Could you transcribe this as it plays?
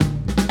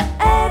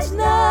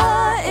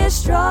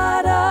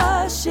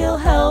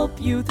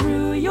you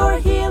through your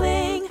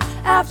healing.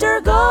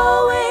 After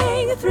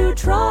going through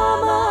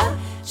trauma,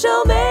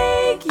 she'll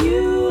make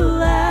you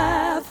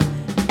laugh.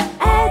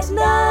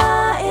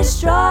 Edna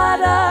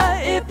Estrada,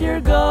 if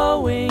you're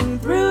going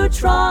through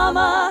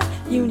trauma,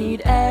 you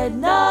need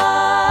Edna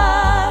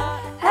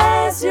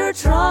as your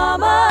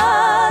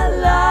trauma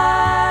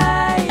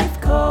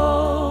life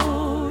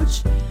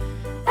coach.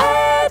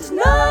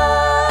 Edna!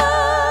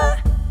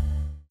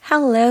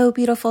 Hello,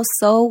 beautiful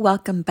soul.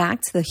 Welcome back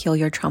to the Heal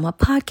Your Trauma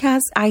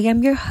podcast. I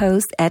am your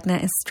host, Edna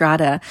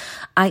Estrada.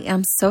 I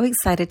am so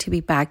excited to be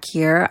back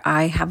here.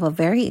 I have a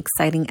very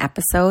exciting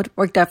episode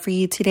worked up for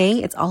you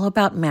today. It's all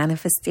about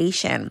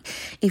manifestation.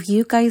 If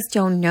you guys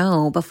don't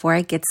know, before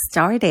I get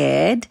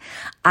started,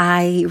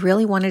 I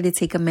really wanted to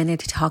take a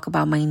minute to talk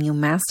about my new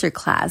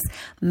masterclass,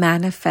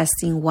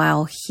 Manifesting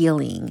While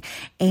Healing.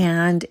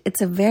 And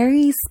it's a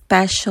very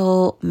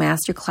special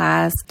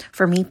masterclass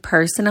for me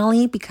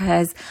personally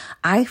because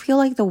I feel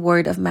like the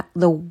world of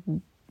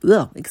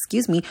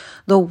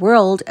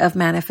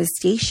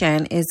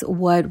manifestation is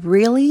what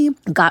really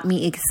got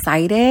me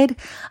excited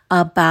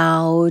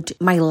about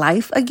my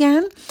life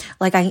again.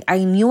 Like I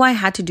knew I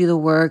had to do the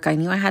work. I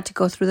knew I had to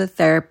go through the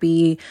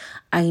therapy.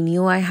 I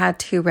knew I had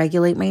to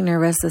regulate my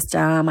nervous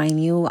system. I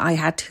knew I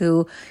had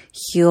to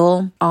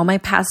heal all my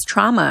past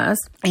traumas,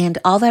 and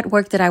all that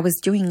work that I was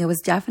doing, it was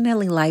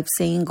definitely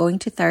life-saving. Going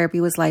to therapy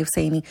was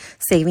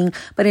life-saving,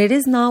 but it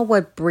is not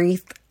what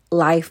breathed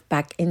life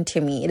back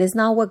into me. It is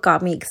not what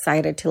got me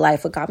excited to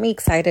life. What got me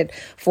excited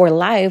for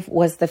life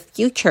was the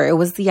future. It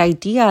was the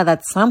idea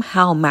that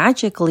somehow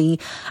magically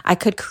I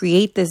could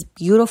create this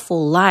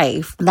beautiful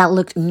life that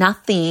looked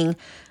nothing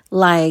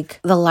like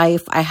the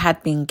life I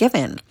had been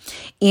given.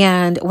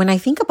 And when I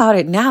think about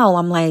it now,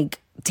 I'm like,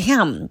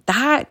 damn,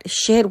 that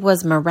shit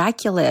was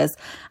miraculous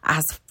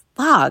as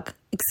fuck.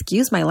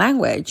 Excuse my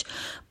language,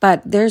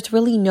 but there's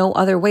really no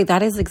other way.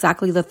 That is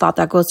exactly the thought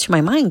that goes to my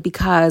mind,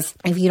 because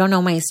if you don't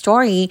know my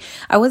story,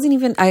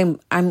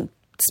 I'm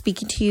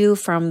speaking to you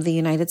from the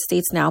United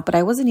States now, but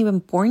I wasn't even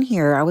born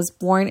here. I was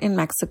born in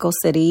Mexico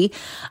City.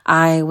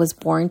 I was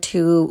born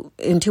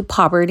into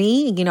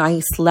poverty. You know,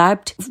 I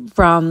slept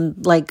from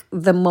like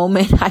the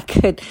moment I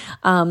could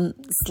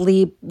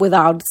sleep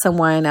without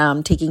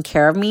someone taking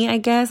care of me, I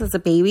guess, as a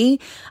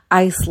baby.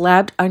 I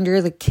slept under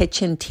the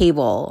kitchen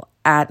table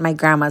at my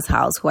grandma's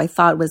house, who I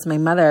thought was my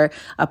mother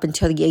up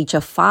until the age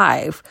of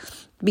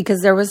 5,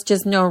 because there was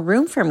just no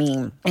room for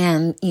me.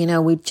 And, you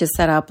know, we just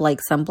set up like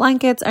some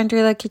blankets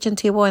under the kitchen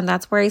table, and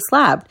that's where I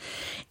slept.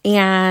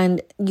 And,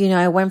 you know,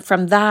 I went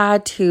from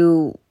that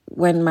to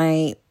when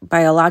my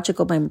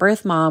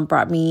birth mom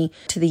brought me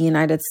to the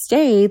United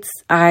States.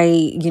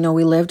 We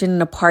lived in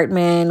an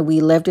apartment. We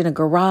lived in a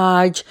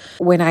garage.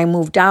 When I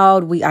moved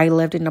out, I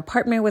lived in an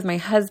apartment with my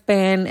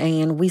husband,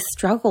 and we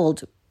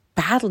struggled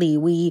badly.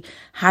 We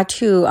had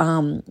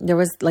to, there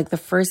was like the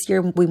first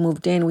year we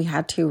moved in, we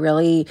had to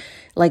really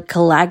like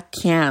collect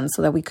cans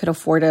so that we could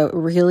afford a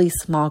really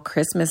small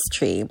Christmas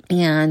tree.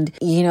 And,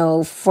 you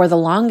know, for the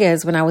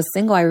longest when I was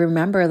single, I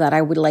remember that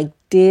I would like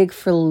dig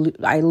for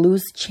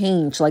loose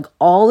change like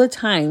all the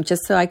time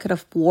just so I could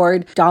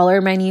afford dollar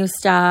menu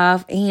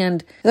stuff.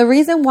 And the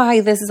reason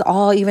why this is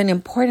all even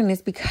important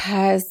is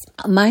because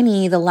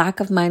money, the lack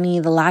of money,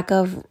 the lack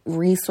of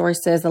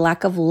resources, the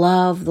lack of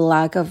love, the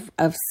lack of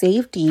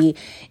safety,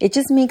 it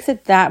just makes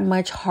it that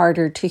much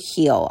harder to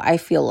heal. I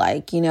feel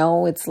like, you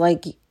know, it's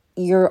like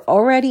you're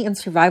already in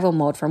survival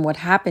mode from what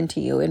happened to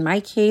you. In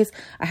my case,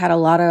 I had a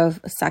lot of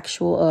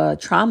sexual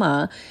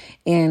trauma,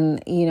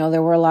 and, you know,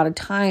 there were a lot of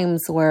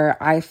times where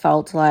I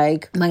felt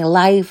like my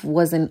life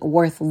wasn't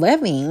worth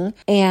living.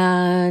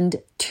 And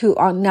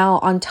now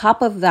on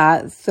top of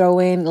that, throw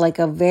in like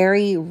a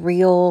very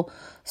real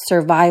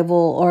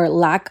survival or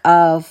lack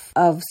of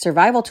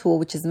survival tool,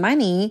 which is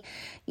money.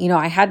 You know,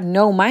 I had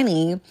no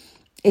money.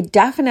 It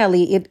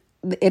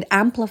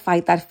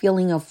amplified that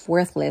feeling of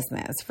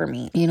worthlessness for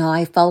me. You know,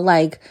 I felt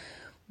like,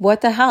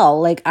 what the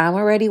hell? Like, I'm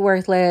already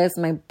worthless.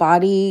 My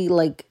body,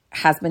 like,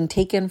 has been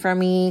taken from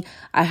me.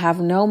 I have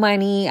no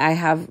money.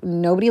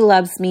 Nobody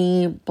loves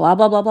me, blah,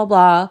 blah, blah, blah,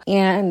 blah.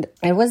 And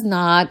it was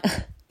not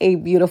a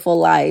beautiful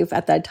life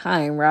at that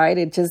time, right?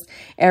 It just,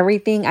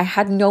 everything, I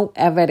had no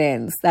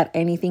evidence that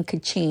anything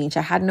could change.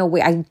 I had no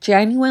way. I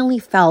genuinely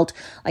felt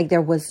like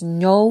there was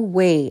no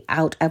way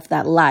out of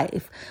that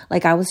life.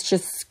 Like I was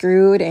just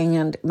screwed,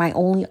 and my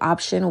only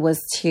option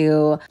was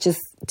to just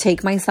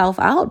take myself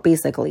out,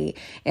 basically.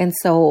 And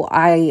so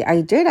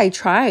I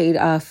tried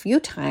a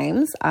few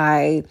times.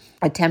 I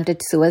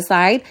attempted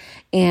suicide,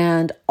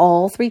 and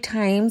all 3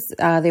 times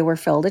they were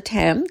failed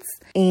attempts.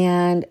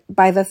 And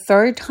by the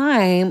 3rd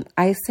time,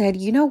 I said,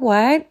 you know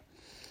what?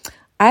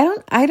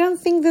 I don't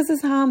think this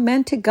is how I'm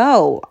meant to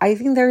go. I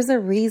think there's a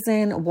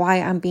reason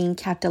why I'm being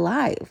kept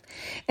alive.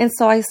 And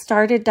so I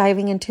started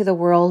diving into the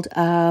world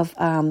of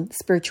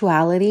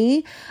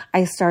spirituality.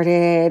 I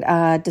started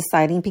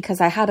deciding,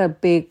 because I had a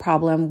big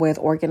problem with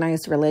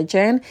organized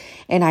religion,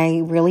 and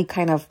I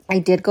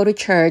did go to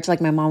church.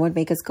 Like, my mom would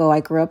make us go. I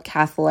grew up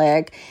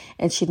Catholic,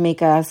 and she'd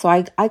make us. So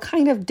I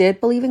kind of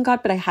did believe in God,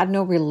 but I had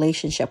no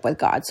relationship with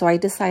God. So I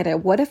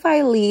decided, what if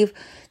I leave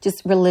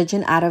just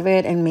religion out of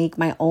it and make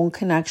my own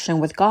connection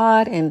with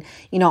God? And,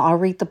 I'll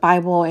read the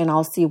Bible and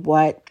I'll see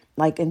what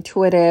like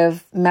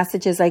intuitive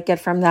messages I get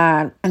from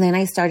that. And then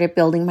I started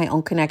building my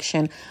own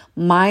connection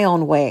my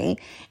own way.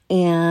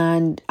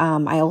 And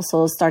I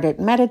also started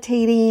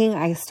meditating.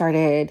 I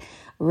started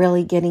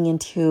really getting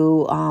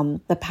into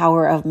the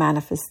power of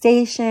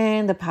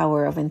manifestation, the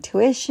power of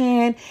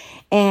intuition.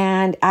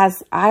 And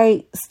as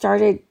I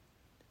started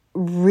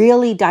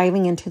really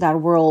diving into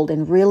that world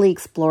and really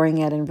exploring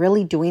it and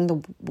really doing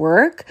the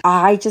work,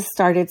 I just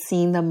started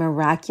seeing the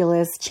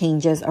miraculous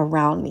changes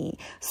around me.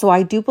 So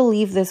I do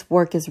believe this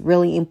work is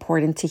really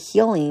important to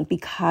healing,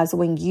 because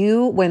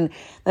when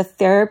the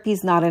therapy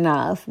is not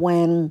enough,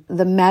 when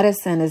the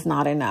medicine is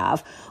not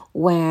enough,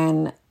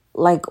 when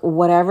like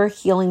whatever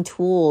healing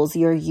tools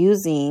you're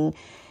using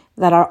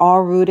that are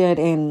all rooted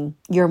in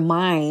your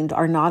mind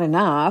are not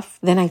enough,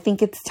 then I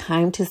think it's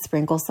time to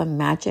sprinkle some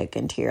magic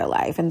into your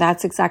life. And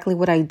that's exactly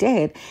what I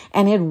did.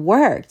 And it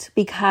worked,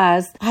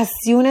 because as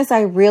soon as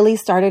I really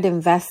started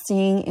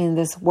investing in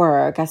this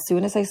work, as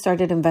soon as I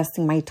started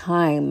investing my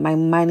time, my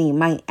money,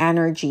 my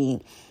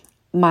energy,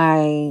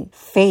 my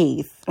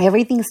faith,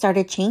 everything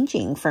started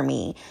changing for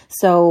me.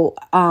 So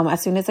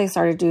as soon as I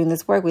started doing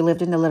this work, we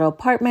lived in a little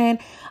apartment.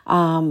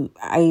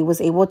 I was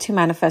able to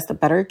manifest a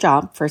better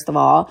job, first of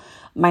all.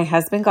 My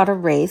husband got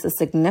a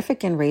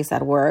significant raise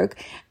at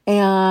work.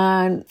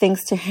 And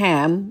thanks to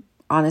him,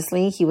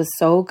 honestly, he was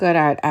so good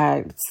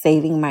at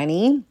saving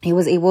money. He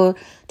was able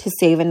to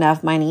save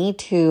enough money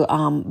to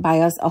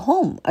buy us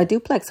a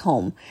duplex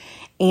home.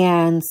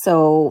 And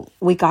so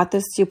we got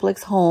this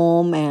duplex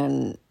home,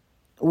 and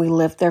we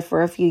lived there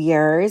for a few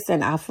years.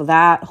 And after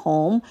that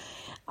home,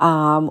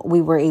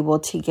 we were able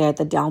to get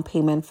the down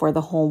payment for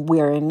the home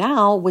we're in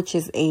now, which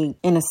is in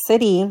a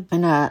city,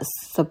 in a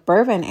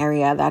suburban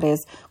area that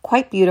is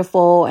quite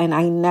beautiful. And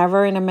I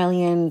never in a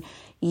million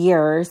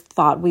years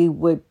thought we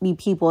would be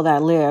people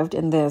that lived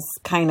in this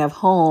kind of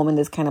home, in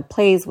this kind of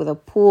place with a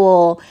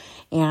pool.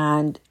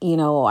 And,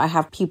 I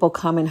have people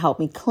come and help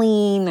me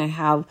clean. I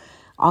have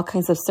all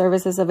kinds of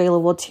services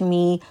available to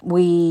me.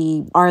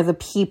 We are the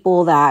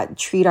people that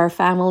treat our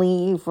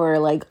family for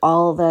like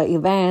all the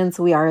events.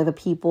 We are the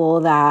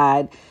people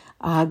that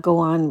go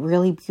on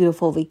really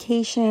beautiful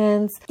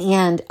vacations.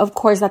 And of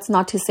course, that's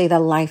not to say that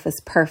life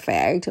is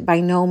perfect. By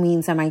no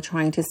means am I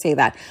trying to say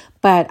that.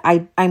 But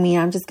I mean,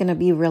 I'm just going to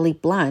be really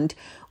blunt.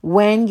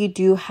 When you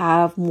do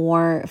have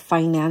more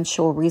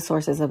financial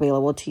resources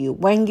available to you,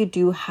 when you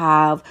do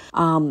have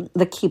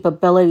the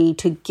capability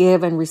to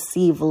give and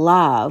receive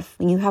love,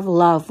 when you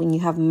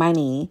have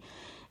money,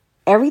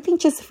 everything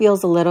just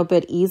feels a little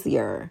bit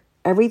easier.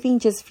 Everything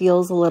just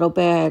feels a little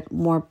bit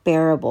more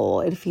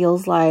bearable. It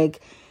feels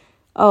like,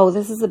 oh,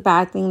 this is a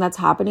bad thing that's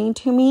happening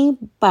to me,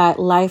 but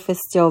life is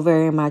still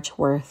very much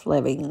worth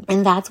living.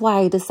 And that's why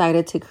I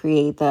decided to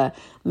create the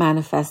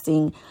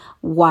Manifesting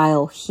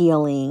While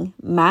Healing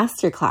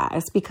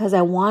Masterclass, because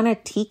I want to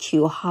teach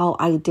you how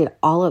I did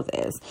all of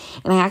this.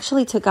 And I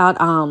actually took out,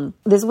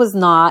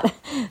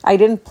 I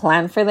didn't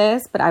plan for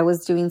this, but I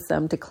was doing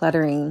some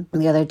decluttering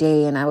the other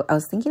day, and I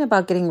was thinking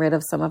about getting rid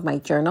of some of my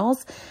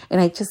journals.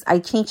 And I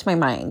changed my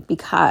mind,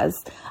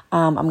 because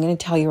I'm going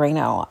to tell you right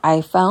now,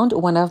 I found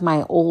one of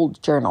my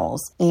old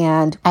journals,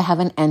 and I have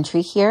an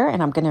entry here,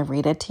 and I'm going to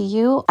read it to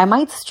you. I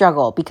might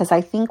struggle, because I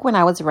think when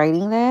I was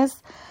writing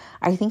this,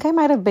 I think I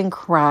might have been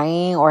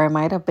crying, or I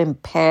might have been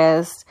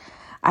pissed.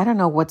 I don't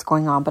know what's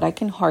going on, but I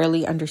can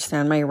hardly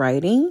understand my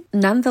writing.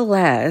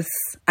 Nonetheless,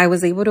 I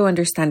was able to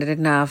understand it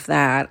enough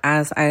that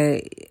as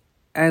I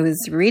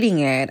was reading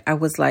it, I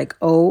was like,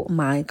 oh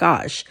my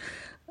gosh,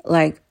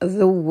 like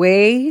the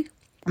way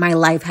my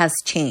life has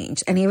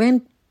changed. And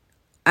even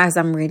as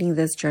I'm reading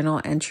this journal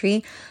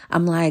entry,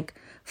 I'm like,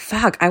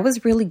 fuck, I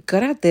was really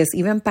good at this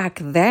even back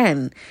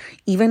then.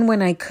 Even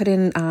when I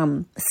couldn't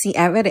see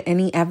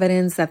any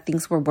evidence that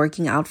things were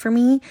working out for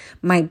me,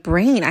 my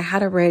brain, I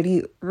had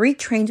already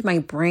retrained my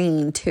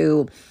brain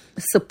to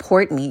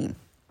support me.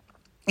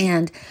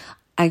 And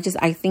I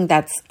think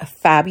that's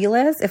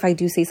fabulous, if I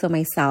do say so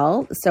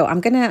myself. So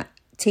I'm going to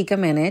take a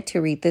minute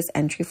to read this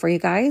entry for you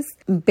guys.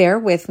 Bear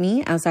with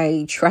me as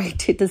I try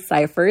to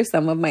decipher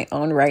some of my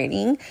own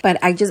writing,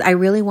 but I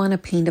really want to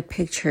paint a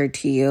picture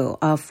to you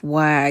of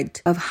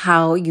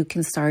how you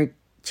can start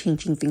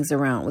changing things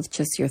around with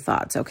just your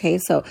thoughts. Okay,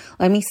 so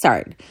let me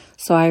start.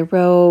 So I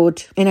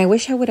wrote, and I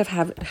wish I would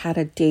have had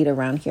a date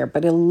around here,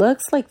 but it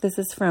looks like this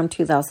is from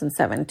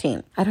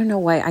 2017. I don't know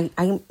why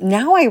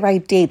now I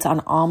write dates on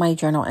all my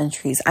journal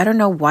entries. I don't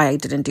know why I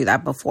didn't do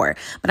that before,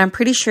 but I'm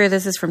pretty sure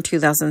this is from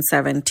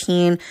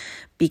 2017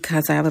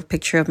 because I have a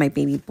picture of my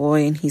baby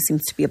boy and he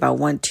seems to be about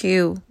 1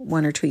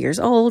 or 2 years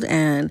old,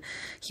 and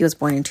he was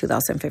born in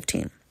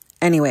 2015.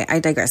 Anyway, I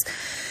digress.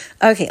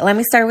 Okay, let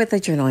me start with the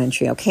journal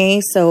entry,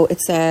 okay? So it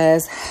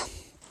says,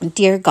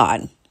 Dear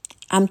God,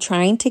 I'm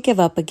trying to give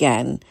up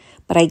again,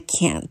 but I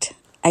can't.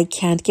 I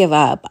can't give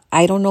up.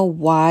 I don't know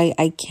why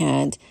I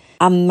can't.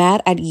 I'm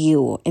mad at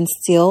you, and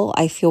still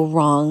I feel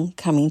wrong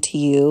coming to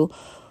you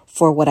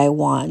for what I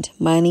want.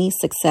 Money,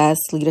 success,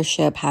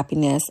 leadership,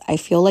 happiness. I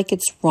feel like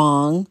it's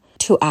wrong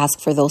to ask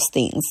for those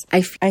things.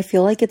 I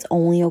feel like it's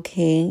only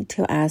okay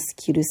to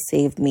ask you to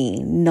save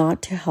me,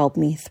 not to help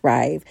me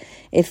thrive.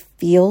 It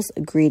feels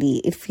greedy.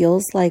 It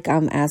feels like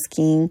I'm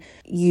asking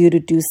you to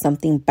do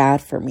something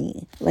bad for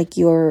me, like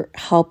you're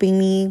helping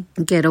me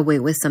get away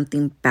with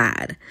something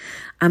bad.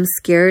 I'm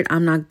scared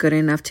I'm not good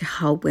enough to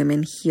help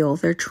women heal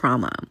their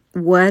trauma.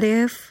 What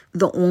if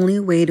the only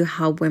way to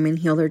help women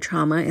heal their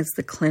trauma is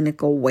the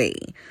clinical way?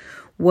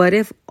 What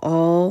if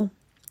all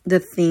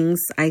the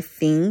things I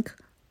think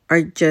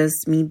are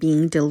just me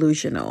being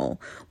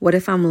delusional? What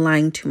if I'm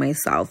lying to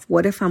myself?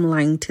 What if I'm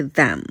lying to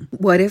them?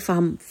 What if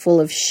I'm full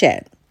of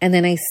shit? And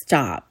then I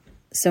stop.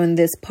 So in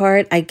this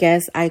part, I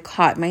guess I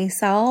caught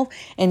myself,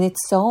 and it's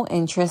so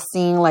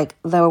interesting. Like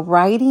the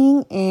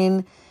writing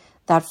in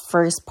that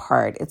first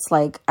part, it's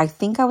like, I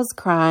think I was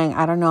crying.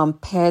 I don't know. I'm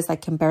pissed. I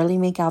can barely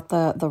make out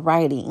the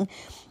writing.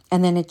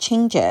 And then it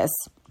changes.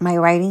 My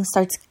writing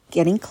starts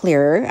getting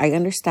clearer. I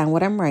understand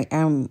what I'm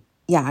writing.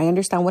 I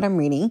understand what I'm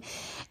reading.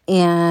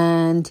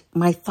 And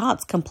my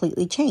thoughts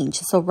completely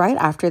changed. So right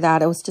after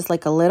that, it was just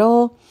like a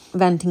little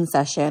venting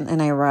session,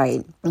 and I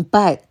write,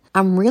 but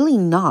I'm really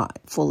not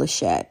full of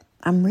shit.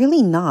 I'm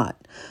really not.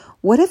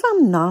 What if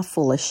I'm not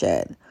full of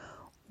shit?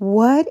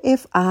 What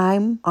if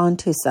I'm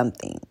onto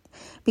something?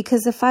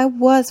 Because if I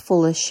was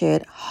full of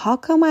shit, how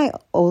come I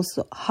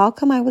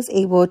was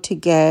able to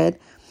get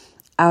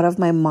out of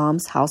my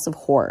mom's house of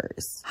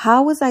horrors?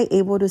 How was I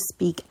able to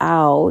speak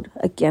out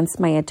against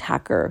my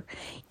attacker,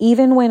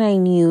 even when I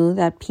knew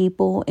that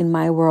people in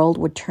my world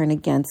would turn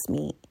against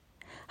me?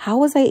 How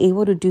was I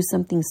able to do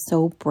something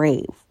so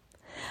brave?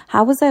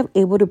 How was I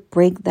able to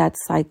break that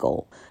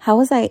cycle? How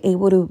was I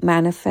able to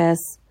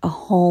manifest a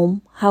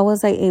home? How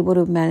was I able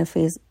to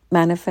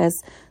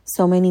manifest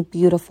so many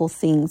beautiful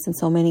things and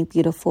so many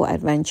beautiful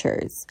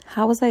adventures?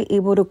 How was I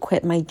able to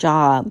quit my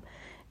job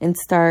and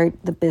start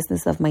the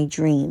business of my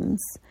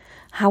dreams?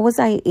 How was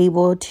I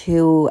able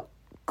to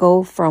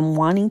go from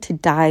wanting to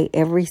die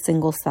every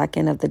single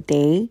second of the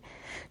day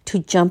to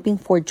jumping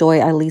for joy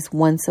at least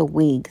once a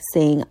week,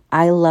 saying,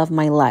 I love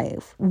my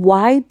life?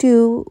 Why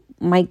do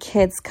my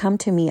kids come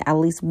to me at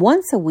least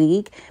once a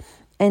week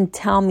and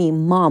tell me,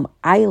 Mom,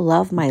 I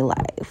love my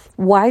life?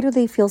 Why do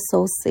they feel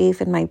so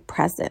safe in my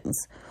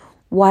presence?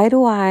 Why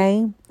do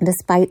I,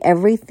 despite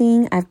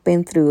everything I've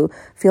been through,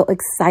 feel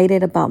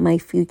excited about my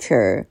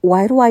future?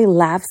 Why do I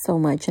laugh so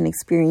much and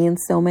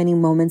experience so many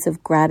moments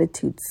of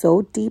gratitude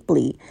so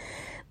deeply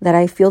that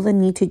I feel the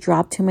need to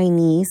drop to my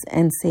knees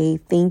and say,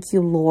 thank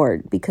you,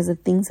 Lord, because the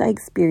things I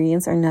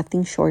experience are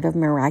nothing short of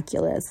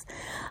miraculous.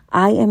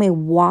 I am a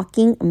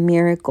walking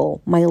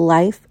miracle. My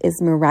life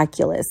is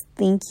miraculous.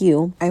 Thank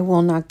you. I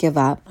will not give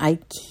up. I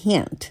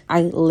can't.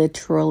 I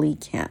literally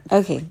can't.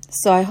 Okay,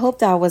 so I hope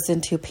that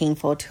wasn't too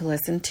painful to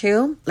listen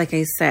to. Like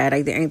I said,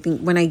 I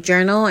think when I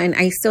journal, and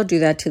I still do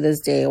that to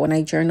this day, when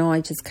I journal, I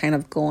just kind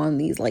of go on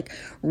these like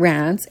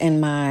rants, and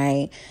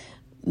my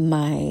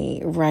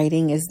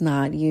writing is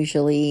not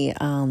usually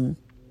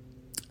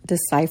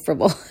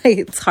decipherable.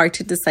 It's hard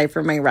to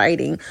decipher my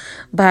writing,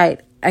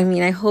 but I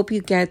mean, I hope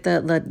you get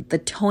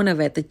the tone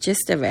of it, the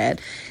gist of it,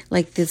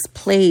 like this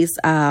place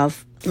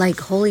of like,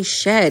 holy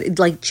shit,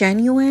 like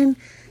genuine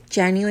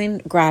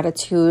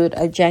gratitude,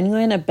 a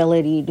genuine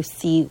ability to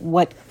see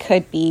what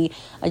could be,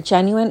 a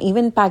genuine,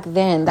 even back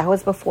then, that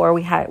was before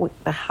we had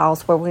the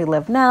house where we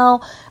live now.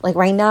 Like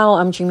right now,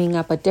 I'm dreaming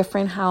up a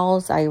different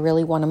house. I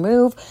really want to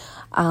move.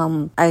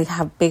 I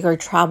have bigger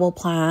travel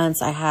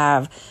plans. I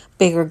have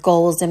bigger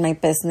goals in my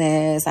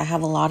business. I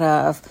have a lot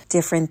of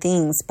different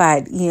things,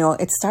 but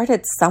it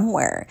started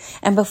somewhere.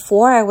 And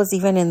before I was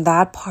even in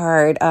that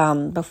part,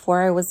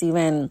 before I was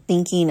even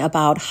thinking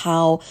about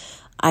how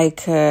I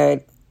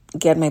could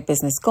get my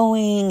business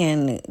going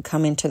and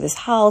come into this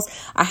house,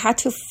 I had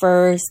to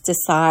first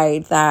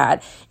decide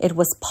that it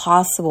was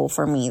possible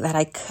for me, that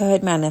I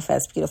could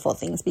manifest beautiful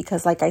things.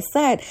 Because like I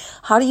said,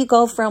 how do you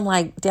go from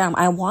like, damn,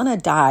 I want to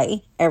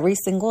die every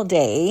single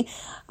day.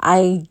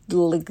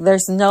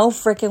 There's no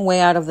freaking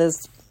way out of this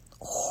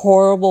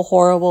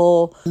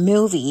horrible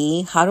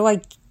movie. How do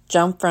I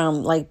jump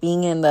from like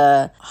being in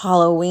the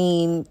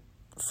Halloween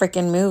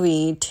freaking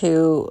movie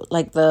to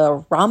like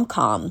the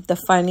rom-com, the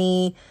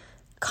funny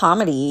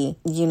comedy,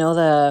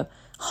 the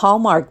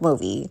Hallmark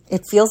movie?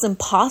 It feels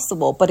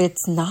impossible, but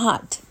it's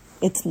not.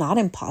 It's not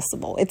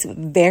impossible. It's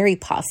very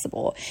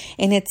possible.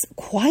 And it's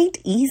quite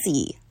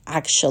easy,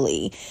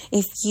 actually.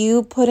 If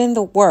you put in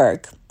the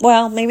work,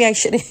 well, maybe I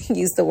shouldn't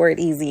use the word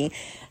easy.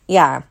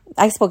 Yeah,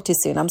 I spoke too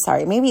soon. I'm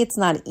sorry. Maybe it's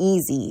not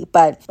easy,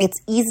 but it's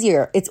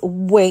easier. It's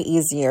way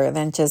easier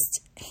than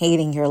just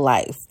hating your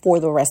life for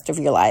the rest of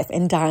your life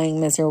and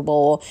dying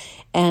miserable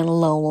and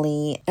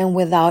lonely and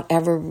without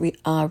ever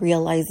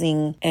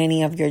realizing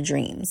any of your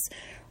dreams,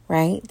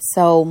 right?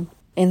 So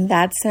in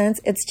that sense,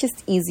 it's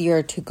just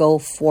easier to go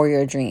for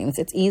your dreams.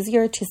 It's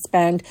easier to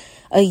spend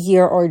a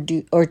year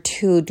or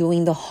two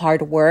doing the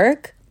hard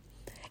work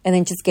and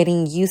then just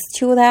getting used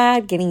to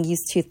that, getting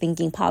used to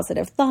thinking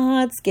positive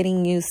thoughts,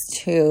 getting used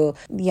to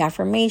the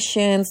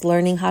affirmations,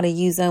 learning how to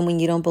use them when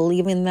you don't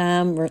believe in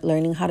them,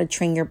 learning how to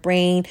train your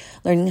brain,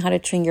 learning how to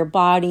train your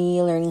body,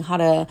 learning how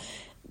to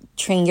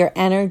train your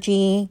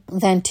energy,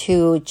 than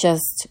to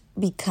just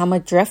become a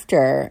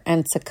drifter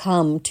and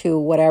succumb to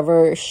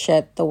whatever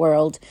shit the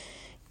world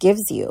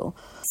gives you.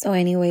 So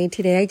anyway,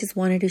 today I just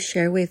wanted to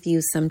share with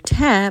you some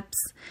tips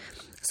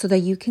so that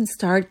you can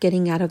start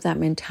getting out of that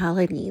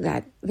mentality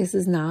that this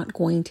is not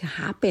going to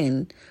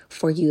happen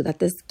for you, that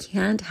this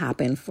can't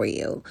happen for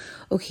you.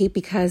 Okay,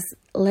 because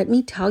let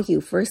me tell you,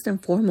 first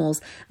and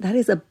foremost, that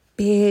is a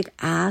big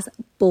ass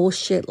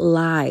bullshit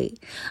lie.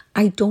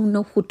 I don't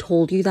know who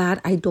told you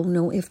that. I don't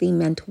know if they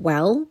meant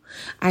well.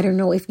 I don't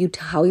know if you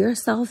tell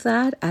yourself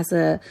that as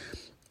a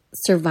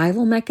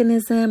survival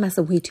mechanism, as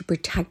a way to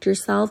protect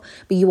yourself,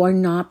 but you are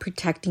not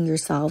protecting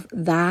yourself.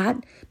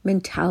 That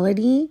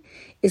mentality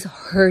is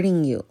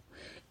hurting you.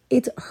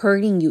 It's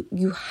hurting you.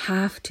 You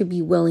have to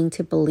be willing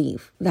to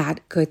believe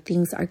that good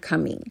things are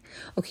coming.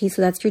 Okay,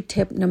 so that's your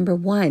tip number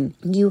one.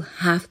 You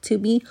have to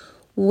be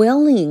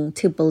willing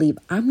to believe.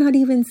 I'm not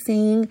even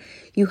saying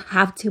you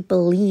have to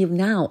believe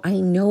now. I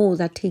know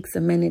that takes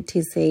a minute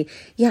to say,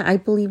 yeah, I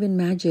believe in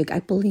magic. I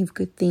believe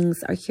good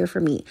things are here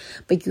for me.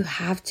 But you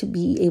have to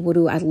be able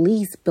to at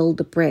least build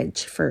a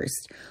bridge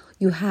first.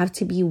 You have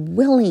to be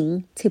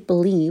willing to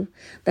believe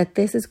that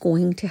this is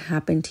going to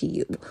happen to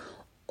you.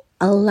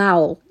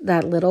 Allow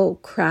that little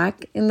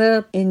crack in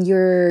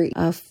your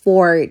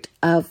fort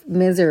of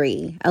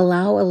misery.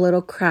 Allow a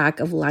little crack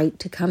of light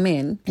to come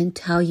in and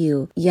tell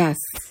you, yes,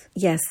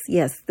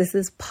 this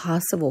is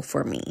possible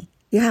for me.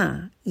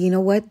 Yeah, you know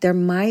what? There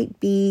might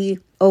be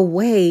a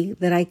way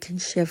that I can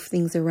shift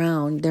things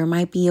around. There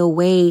might be a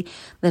way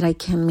that I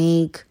can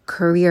make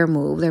career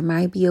move. There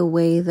might be a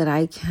way that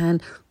I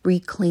can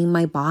reclaim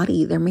my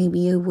body. There may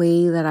be a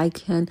way that I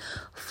can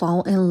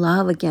fall in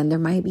love again. There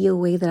might be a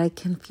way that I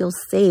can feel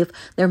safe.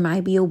 There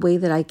might be a way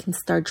that I can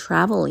start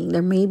traveling.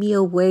 There may be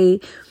a way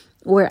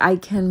where I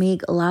can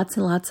make lots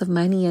and lots of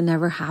money and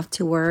never have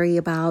to worry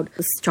about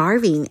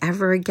starving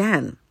ever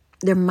again.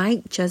 There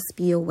might just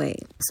be a way.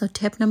 So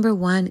tip number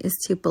one is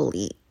to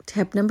believe.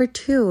 Tip number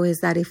two is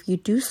that if you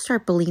do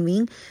start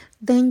believing,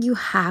 then you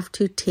have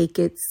to take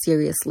it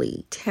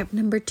seriously. Tip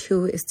number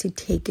two is to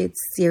take it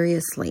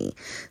seriously.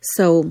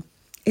 So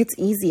it's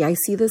easy. I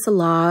see this a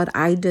lot.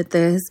 I did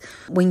this.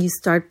 When you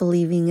start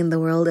believing in the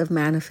world of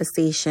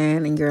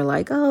manifestation and you're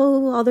like,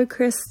 oh, all the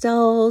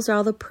crystals or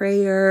all the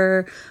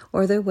prayer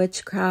or the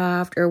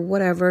witchcraft or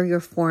whatever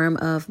your form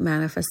of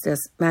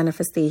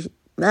manifesting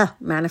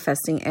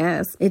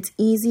is, it's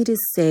easy to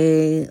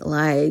say,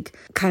 like,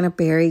 kind of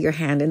bury your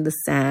hand in the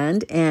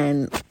sand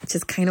and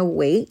just kind of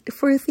wait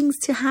for things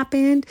to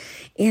happen.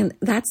 And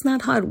that's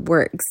not how it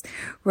works,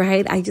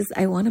 right?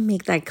 I want to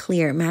make that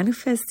clear.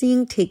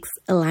 Manifesting takes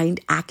aligned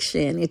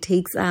action. It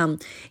takes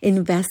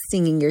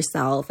investing in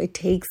yourself. It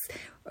takes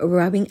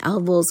rubbing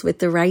elbows with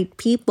the right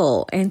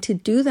people. And to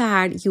do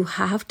that, you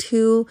have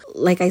to,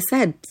 like I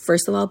said,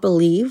 first of all,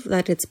 believe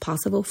that it's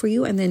possible for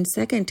you. And then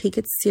second, take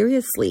it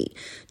seriously.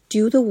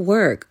 Do the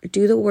work.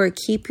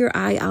 Keep your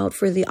eye out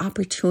for the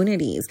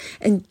opportunities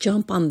and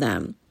jump on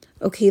them.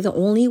 Okay, the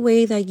only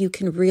way that you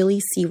can really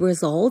see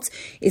results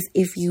is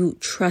if you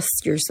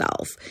trust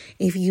yourself.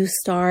 If you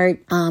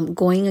start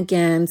going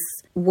against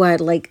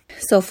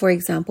so for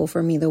example,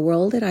 for me, the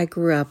world that I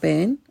grew up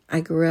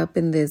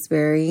in this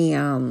very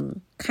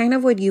kind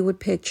of what you would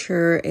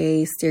picture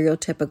a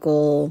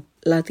stereotypical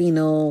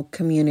Latino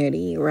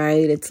community,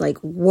 right? It's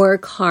like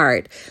work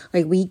hard.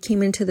 Like we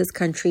came into this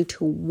country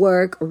to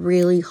work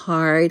really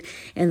hard,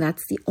 and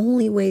that's the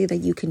only way that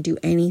you can do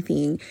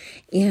anything.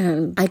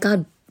 And I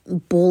got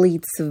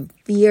bullied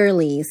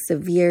severely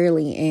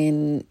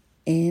in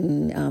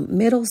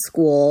middle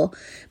school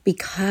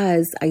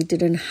because I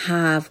didn't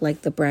have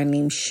like the brand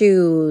name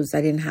shoes.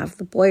 I didn't have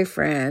the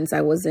boyfriends.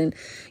 I wasn't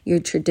your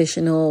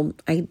traditional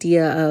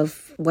idea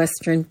of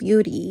Western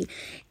beauty.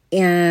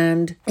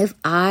 And if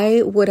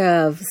I would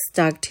have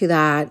stuck to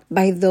that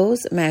by those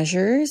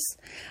measures,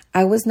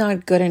 I was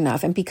not good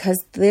enough. And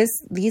because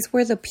these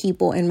were the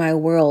people in my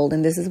world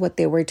and this is what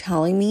they were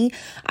telling me,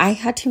 I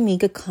had to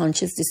make a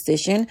conscious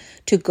decision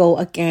to go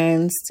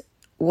against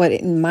what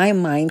in my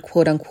mind,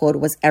 quote unquote,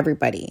 was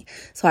everybody.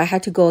 So I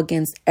had to go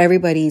against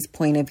everybody's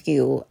point of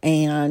view.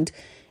 And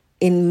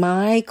in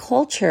my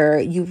culture,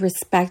 you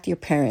respect your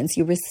parents,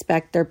 you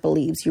respect their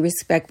beliefs, you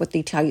respect what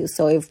they tell you.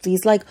 So if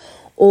these like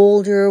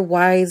older,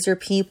 wiser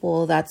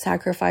people that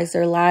sacrifice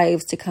their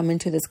lives to come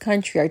into this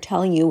country are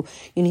telling you,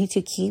 you need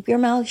to keep your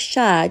mouth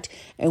shut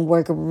and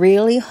work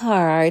really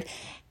hard,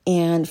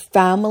 and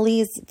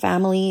family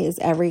is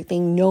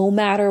everything no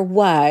matter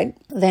what,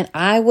 then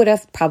I would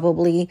have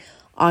probably,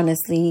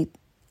 honestly,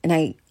 and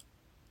I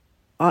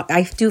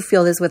do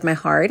feel this with my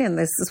heart, and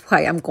this is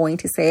why I'm going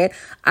to say it,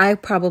 I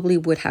probably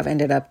would have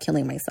ended up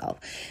killing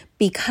myself,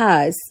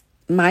 because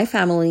in my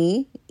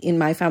family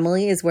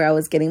is where I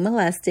was getting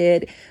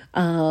molested.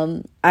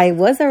 I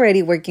was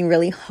already working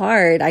really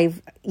hard.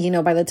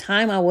 By the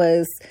time I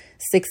was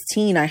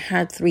 16, I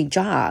had 3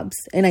 jobs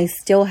and I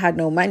still had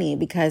no money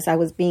because I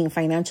was being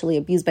financially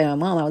abused by my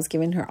mom. I was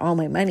giving her all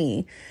my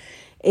money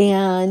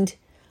and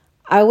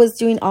I was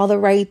doing all the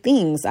right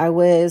things. I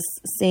was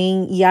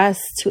saying yes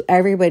to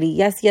everybody.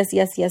 Yes.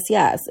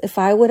 If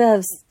I would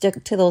have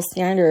stuck to those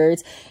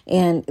standards,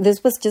 and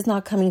this was just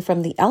not coming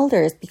from the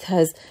elders,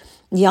 because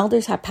the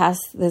elders had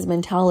passed this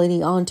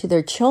mentality on to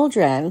their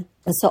children.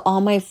 And so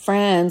all my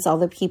friends, all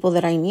the people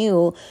that I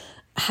knew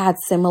had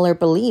similar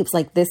beliefs.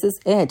 Like, this is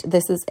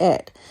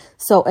it.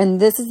 So,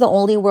 and this is the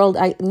only world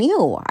I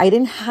knew. I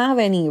didn't have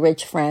any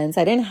rich friends.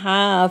 I didn't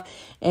have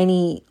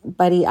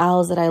anybody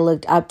else that I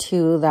looked up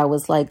to that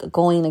was like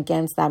going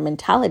against that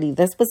mentality.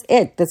 This was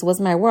it. This was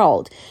my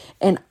world.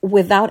 And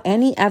without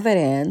any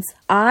evidence,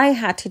 I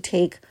had to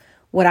take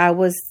what I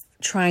was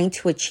trying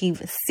to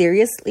achieve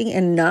seriously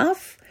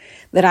enough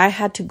that I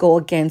had to go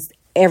against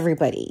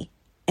everybody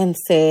and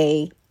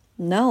say,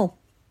 no,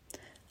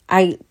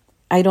 I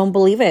don't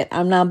believe it.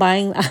 I'm not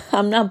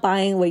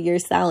buying what you're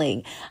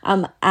selling.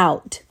 I'm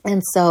out.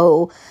 And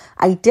so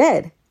I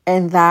did.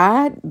 And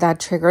that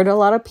triggered a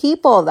lot of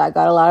people. That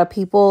got a lot of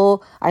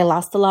people. I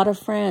lost a lot of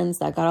friends.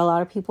 That got a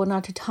lot of people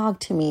not to talk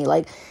to me.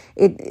 Like,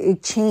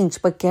 it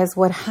changed. But guess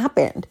what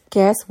happened?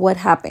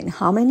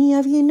 How many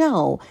of you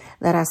know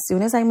that as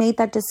soon as I made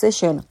that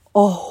decision,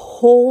 a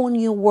whole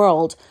new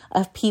world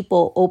of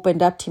people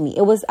opened up to me?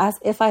 It was as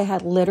if I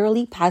had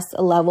literally passed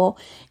a level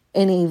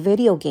in a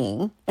video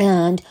game,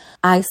 and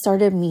I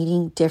started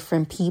meeting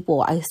different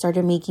people. I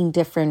started making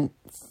different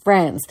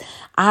friends.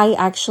 I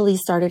actually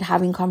started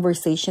having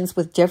conversations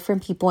with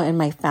different people in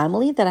my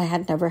family that I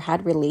had never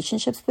had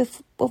relationships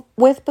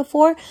with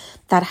before,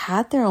 that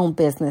had their own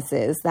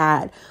businesses,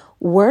 that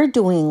were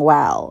doing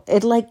well.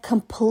 It like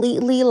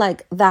completely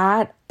like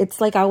that. It's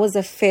like I was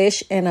a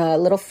fish in a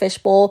little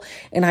fishbowl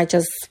and I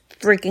just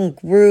freaking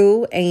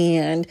grew,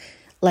 and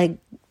like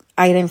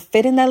I didn't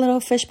fit in that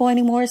little fishbowl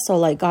anymore. So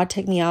like God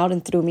took me out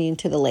and threw me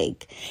into the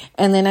lake.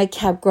 And then I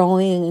kept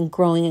growing and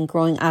growing and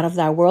growing out of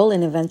that world.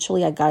 And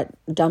eventually I got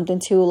dumped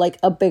into like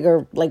a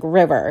bigger like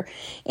river,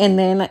 and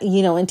then,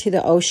 into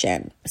the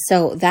ocean.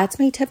 So that's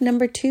my tip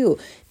number 2.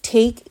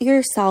 Take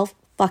yourself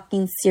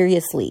fucking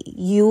seriously.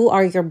 You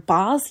are your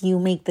boss. You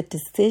make the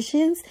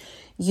decisions.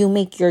 You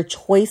make your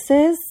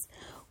choices,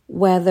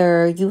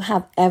 whether you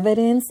have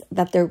evidence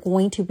that they're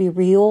going to be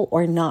real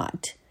or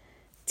not.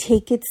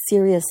 Take it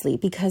seriously,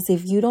 because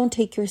if you don't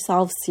take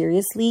yourself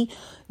seriously,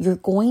 you're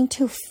going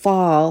to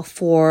fall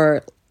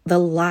for the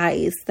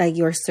lies that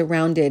you're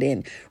surrounded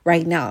in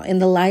right now.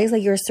 And the lies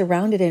that you're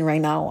surrounded in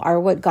right now are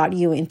what got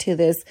you into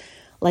this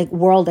like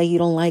world that you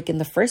don't like in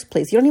the first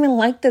place. You don't even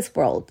like this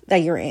world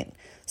that you're in.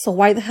 So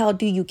why the hell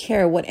do you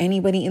care what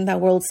anybody in that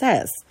world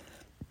says?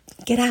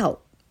 Get out.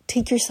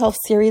 Take yourself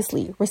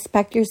seriously.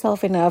 Respect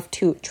yourself enough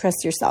to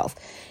trust yourself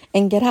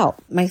and get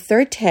out. My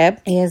 3rd tip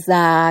is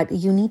that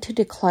you need to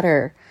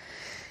declutter.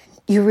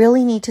 You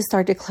really need to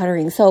start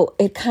decluttering. So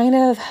it kind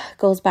of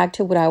goes back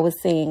to what I was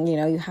saying.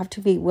 You have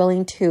to be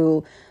willing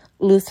to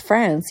lose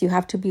friends. You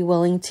have to be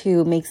willing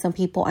to make some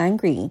people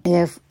angry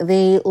if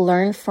they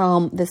learn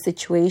from the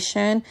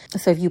situation.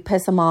 So if you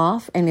piss them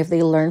off, and if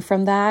they learn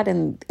from that,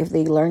 and if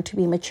they learn to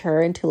be mature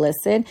and to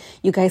listen,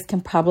 you guys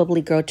can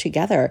probably grow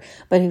together.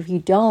 But if you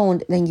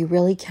don't, then you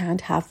really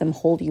can't have them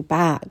hold you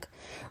back.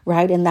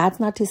 Right. And that's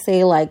not to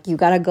say like you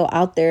got to go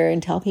out there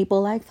and tell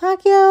people like,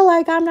 fuck you,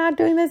 like I'm not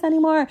doing this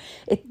anymore.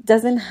 It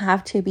doesn't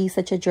have to be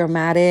such a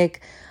dramatic,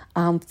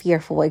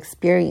 fearful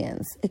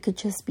experience. It could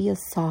just be a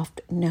soft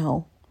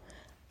no.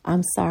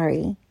 I'm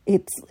sorry.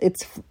 It's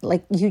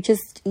like you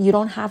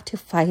don't have to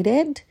fight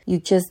it. You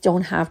just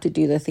don't have to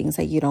do the things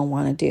that you don't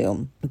want to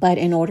do. But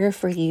in order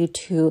for you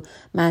to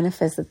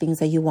manifest the things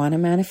that you want to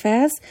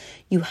manifest,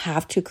 you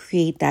have to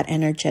create that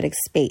energetic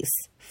space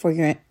for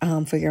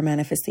your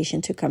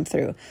manifestation to come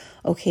through.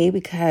 Okay?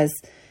 Because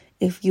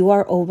if you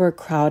are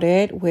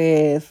overcrowded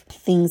with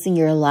things in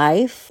your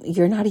life,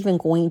 you're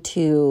going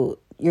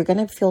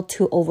to feel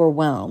too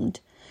overwhelmed.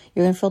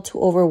 You're going to feel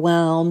too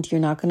overwhelmed. You're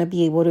not going to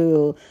be able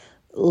to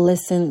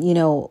listen.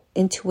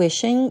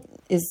 Intuition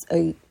is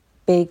a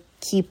big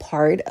key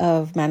part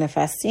of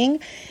manifesting.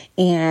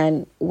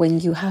 And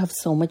when you have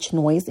so much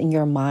noise in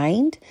your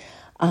mind,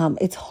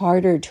 it's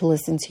harder to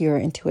listen to your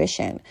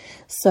intuition.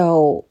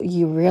 So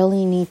you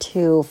really need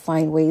to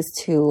find ways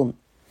to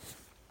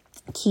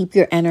keep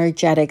your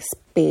energetic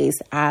space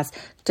as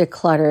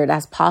decluttered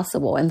as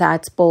possible. And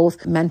that's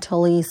both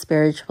mentally,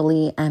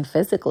 spiritually, and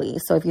physically.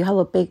 So if you have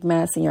a big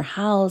mess in your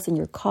house, in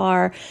your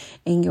car,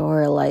 in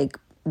your like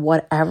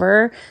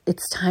whatever,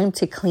 it's time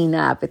to clean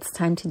up. It's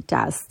time to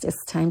dust.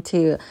 It's time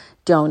to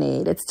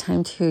donate. It's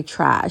time to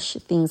trash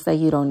things that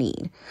you don't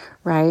need,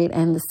 right?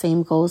 And the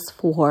same goes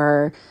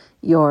for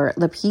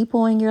the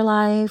people in your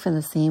life, and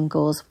the same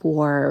goes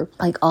for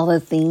like all the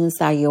things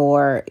that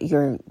you're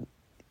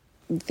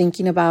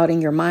thinking about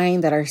in your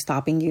mind that are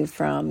stopping you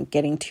from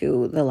getting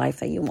to the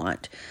life that you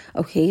want.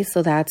 Okay,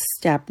 so that's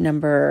step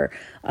number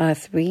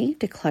 3,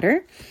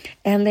 declutter.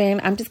 And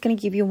then I'm just going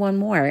to give you one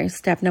more.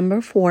 Step number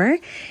 4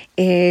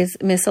 is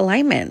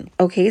misalignment.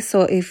 Okay,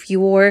 so if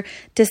you're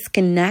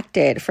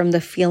disconnected from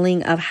the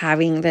feeling of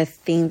having the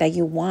thing that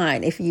you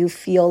want, if you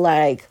feel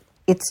like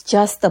it's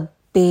just a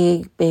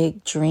big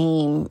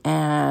dream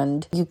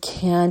and you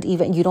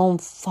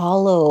don't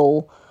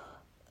follow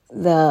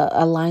the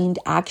aligned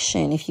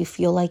action, if you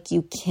feel like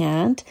you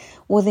can't,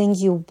 well, then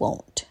you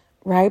won't,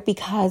 right?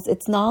 Because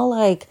it's not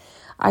like,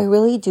 I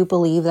really do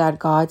believe that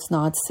God's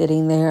not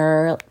sitting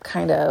there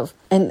kind of,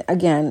 and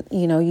again,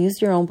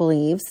 use your own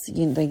beliefs,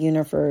 the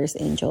universe,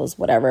 angels,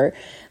 whatever.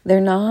 They're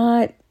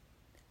not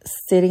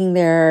sitting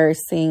there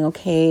saying,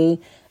 okay,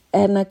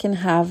 Edna can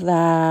have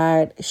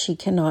that. She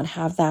cannot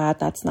have that.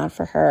 That's not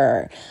for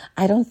her.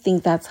 I don't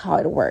think that's how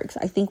it works.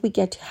 I think we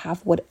get to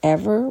have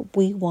whatever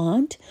we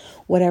want,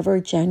 whatever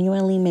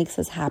genuinely makes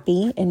us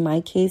happy. In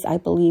my case, I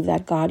believe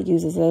that God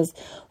uses us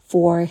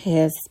for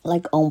his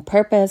own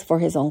purpose, for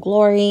his own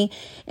glory.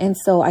 And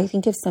so I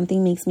think if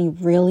something makes me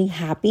really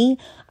happy,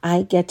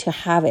 I get to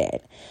have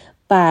it.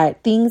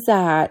 But things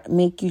that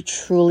make you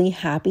truly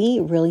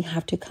happy really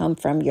have to come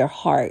from your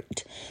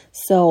heart.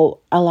 So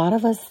a lot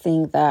of us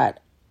think that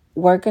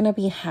we're going to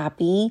be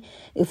happy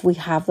if we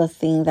have the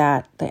thing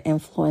that the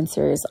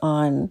influencers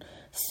on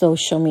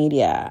social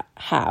media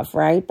have,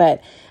 right?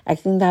 But I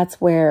think that's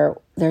where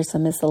there's a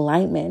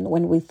misalignment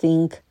when we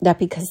think that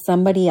because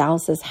somebody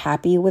else is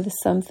happy with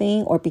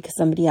something, or because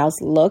somebody else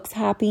looks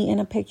happy in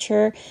a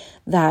picture,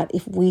 that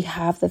if we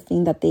have the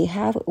thing that they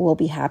have, we'll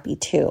be happy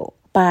too.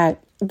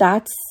 But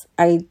I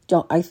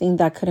think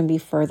that couldn't be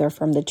further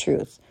from the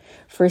truth.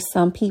 For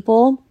some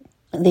people,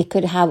 they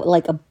could have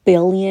like $1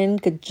 billion,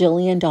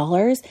 gajillion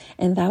dollars,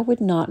 and that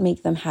would not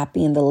make them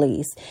happy in the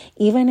least.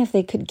 Even if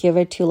they could give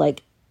it to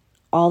like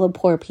all the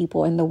poor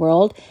people in the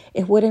world,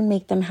 it wouldn't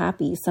make them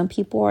happy. Some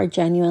people are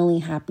genuinely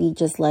happy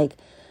just like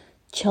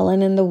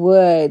chilling in the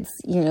woods,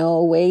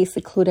 away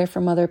secluded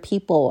from other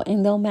people,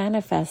 and they'll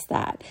manifest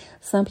that.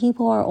 Some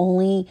people are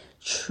only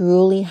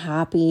truly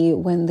happy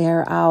when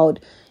they're out,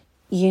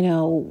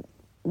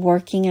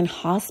 working in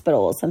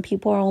hospitals. Some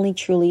people are only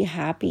truly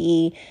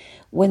happy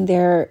when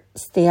they're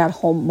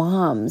stay-at-home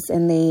moms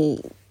and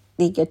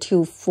they get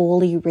to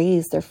fully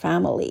raise their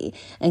family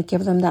and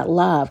give them that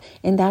love.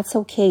 And that's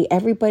okay.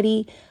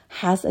 Everybody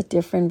has a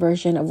different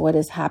version of what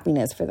is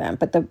happiness for them.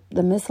 But the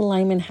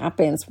misalignment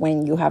happens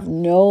when you have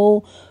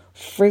no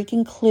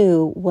freaking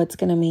clue what's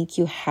going to make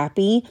you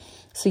happy.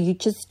 So you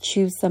just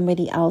choose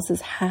somebody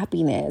else's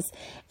happiness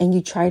and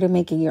you try to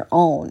make it your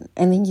own.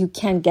 And then you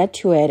can't get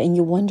to it and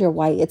you wonder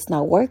why it's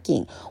not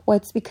working. Well,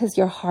 it's because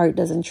your heart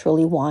doesn't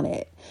truly want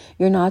it.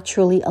 You're not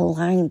truly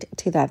aligned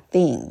to that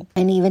thing.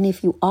 And even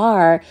if you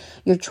are,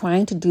 you're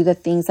trying to do the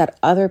things that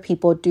other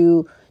people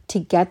do to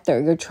get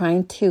there. You're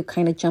trying to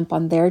kind of jump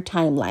on their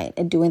timeline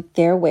and do it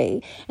their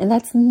way. And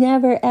that's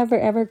never, ever,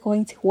 ever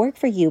going to work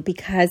for you,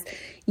 because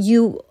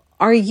you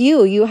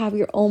have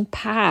your own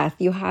path.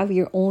 You have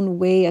your own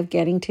way of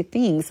getting to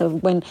things. So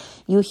when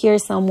you hear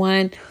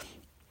someone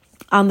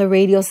on the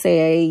radio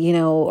say,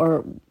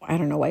 or I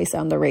don't know why I say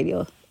on the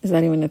radio. Is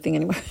that even a thing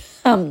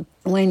anymore?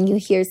 When you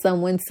hear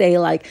someone say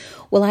like,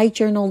 well, I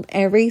journaled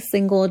every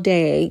single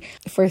day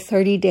for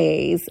 30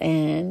 days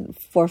and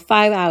for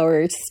 5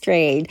 hours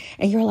straight.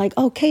 And you're like,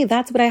 okay,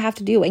 that's what I have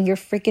to do. And you're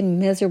freaking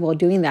miserable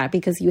doing that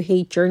because you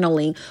hate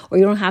journaling, or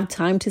you don't have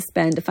time to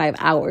spend 5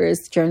 hours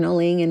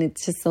journaling. And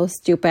it's just so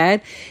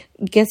stupid.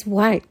 Guess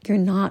what? You're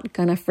not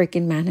gonna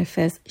freaking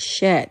manifest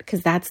shit,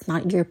 because that's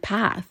not your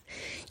path.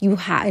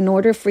 In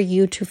order for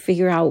you to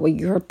figure out what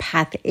your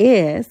path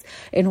is,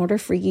 in order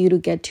for you to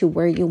get to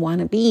where you want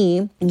to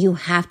be, you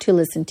have to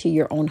listen to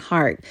your own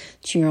heart,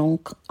 to your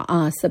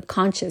own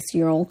subconscious, to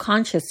your own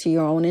conscious, to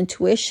your own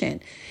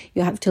intuition.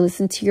 You have to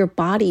listen to your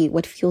body,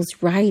 what feels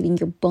right in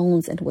your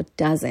bones and what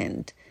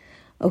doesn't.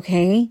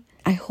 Okay?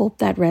 I hope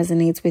that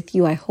resonates with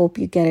you. I hope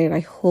you get it. I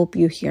hope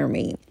you hear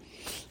me.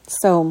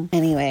 So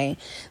anyway,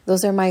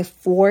 those are my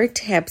 4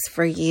 tips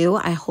for you.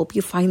 I hope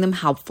you find them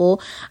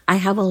helpful. I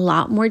have a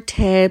lot more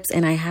tips,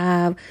 and I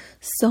have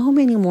so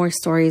many more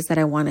stories that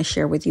I want to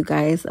share with you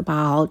guys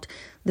about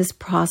this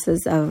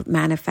process of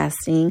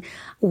manifesting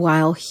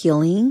while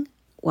healing,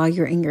 while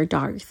you're in your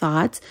dark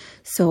thoughts.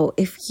 So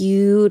if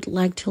you'd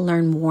like to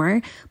learn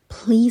more,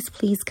 please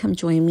come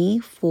join me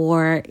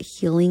for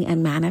Healing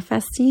and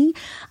Manifesting.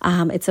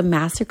 It's a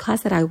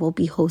masterclass that I will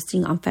be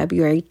hosting on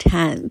February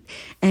 10th.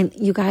 And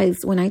you guys,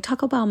 when I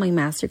talk about my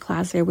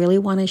masterclass, I really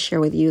want to share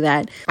with you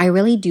that I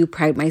really do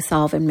pride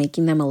myself in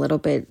making them a little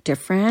bit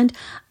different.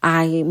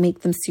 I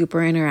make them super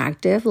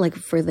interactive. Like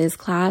for this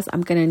class,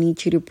 I'm going to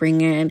need you to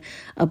bring in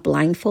a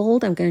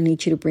blindfold. I'm going to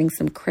need you to bring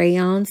some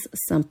crayons,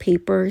 some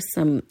paper,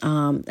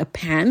 a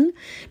pen,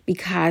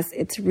 because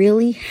it's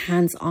really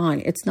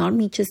hands-on. It's not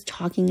me just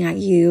talking at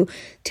you,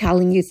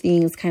 telling you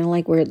things kind of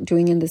like we're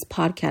doing in this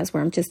podcast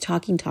where I'm just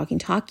talking.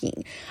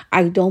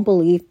 I don't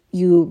believe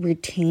you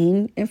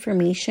retain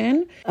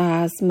information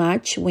as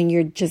much when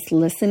you're just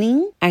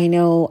listening. I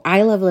know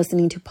I love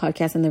listening to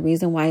podcasts, and the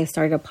reason why I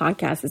started a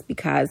podcast is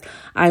because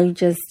I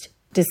just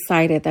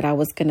decided that I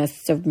was going to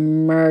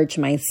submerge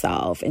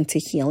myself into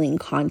healing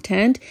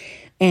content.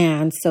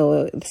 And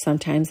so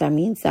sometimes that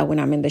means that when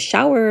I'm in the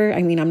shower,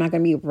 I'm not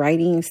going to be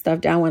writing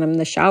stuff down when I'm in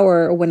the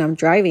shower or when I'm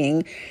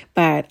driving,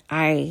 but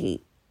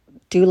I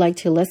do like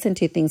to listen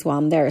to things while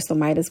I'm there. So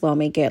might as well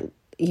make it,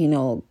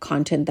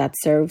 content that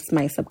serves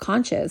my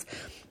subconscious.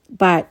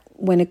 But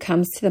when it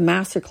comes to the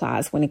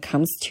masterclass, when it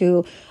comes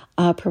to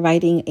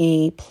providing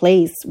a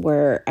place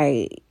where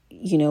I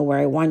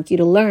want you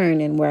to learn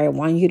and where I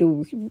want you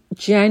to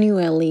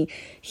genuinely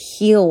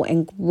heal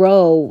and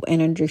grow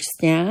and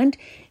understand,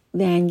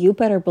 then you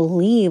better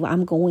believe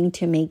I'm going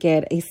to make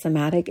it a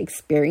somatic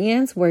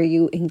experience where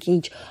you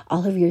engage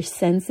all of your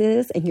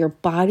senses and your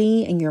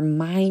body and your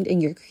mind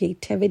and your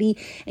creativity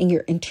and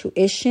your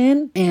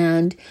intuition.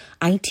 And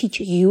I teach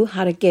you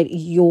how to get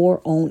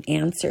your own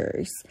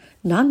answers,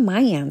 not my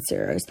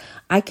answers.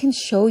 I can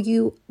show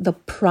you the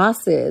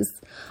process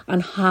on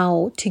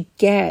how to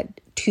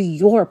get to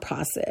your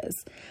process.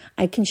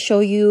 I can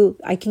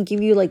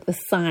give you like the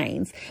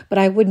signs, but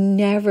I would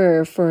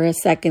never for a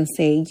second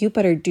say, you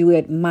better do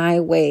it my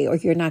way or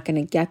you're not going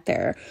to get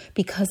there,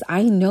 because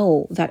I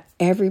know that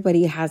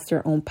everybody has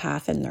their own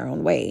path and their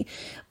own way.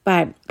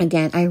 But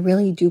again, I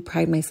really do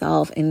pride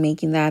myself in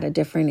making that a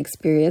different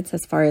experience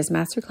as far as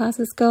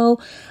masterclasses go.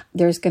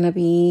 There's going to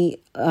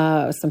be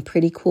some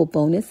pretty cool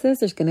bonuses.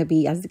 There's going to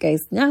be, as you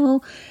guys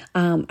know,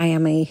 I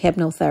am a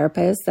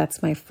hypnotherapist.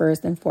 That's my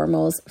first and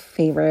foremost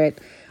favorite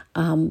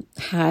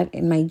hat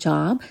in my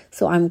job.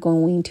 So I'm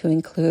going to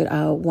include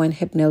one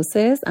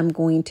hypnosis. I'm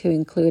going to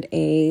include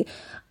a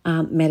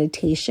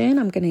meditation.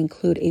 I'm going to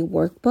include a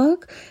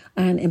workbook,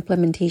 an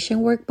implementation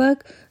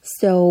workbook.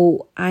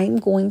 So I'm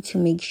going to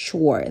make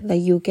sure that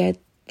you get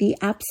the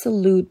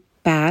absolute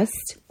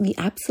best, the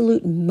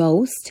absolute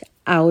most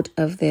out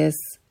of this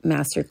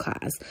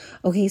masterclass.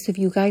 Okay, so if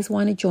you guys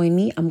want to join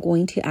me, I'm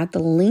going to add the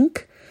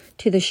link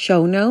to the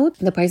show notes.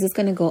 The price is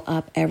going to go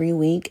up every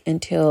week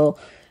until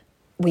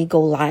we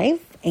go live,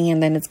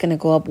 and then it's going to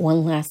go up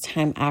one last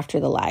time after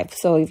the live.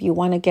 So if you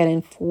want to get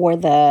in for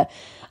the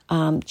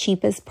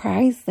cheapest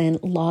price, then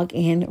log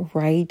in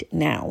right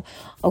now.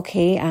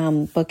 Okay,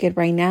 book it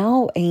right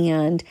now,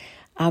 and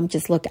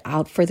just look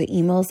out for the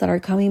emails that are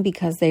coming,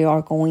 because they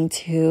are going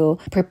to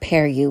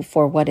prepare you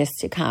for what is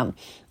to come.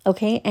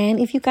 Okay, and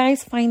if you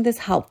guys find this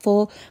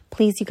helpful,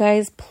 please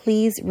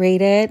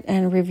rate it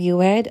and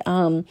review it.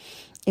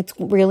 It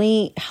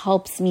really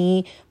helps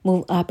me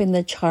move up in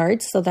the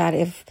charts, so that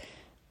if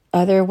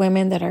other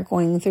women that are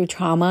going through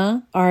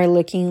trauma are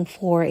looking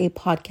for a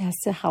podcast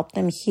to help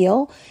them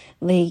heal,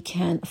 they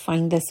can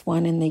find this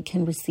one and they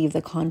can receive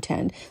the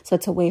content. So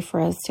it's a way for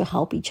us to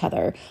help each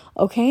other.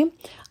 Okay.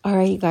 All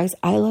right, you guys,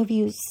 I love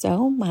you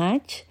so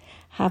much.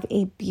 Have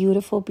a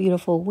beautiful,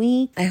 beautiful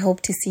week. I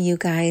hope to see you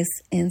guys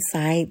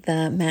inside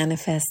the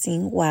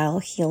Manifesting While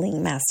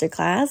Healing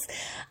Masterclass.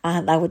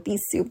 That would be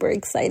super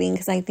exciting,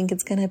 because I think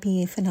it's going to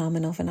be a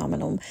phenomenal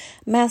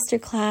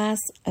masterclass.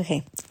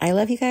 Okay, I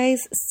love you guys.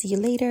 See you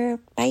later.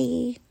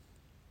 Bye.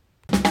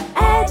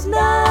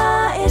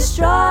 Edna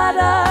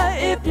Estrada,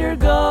 if you're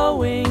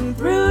going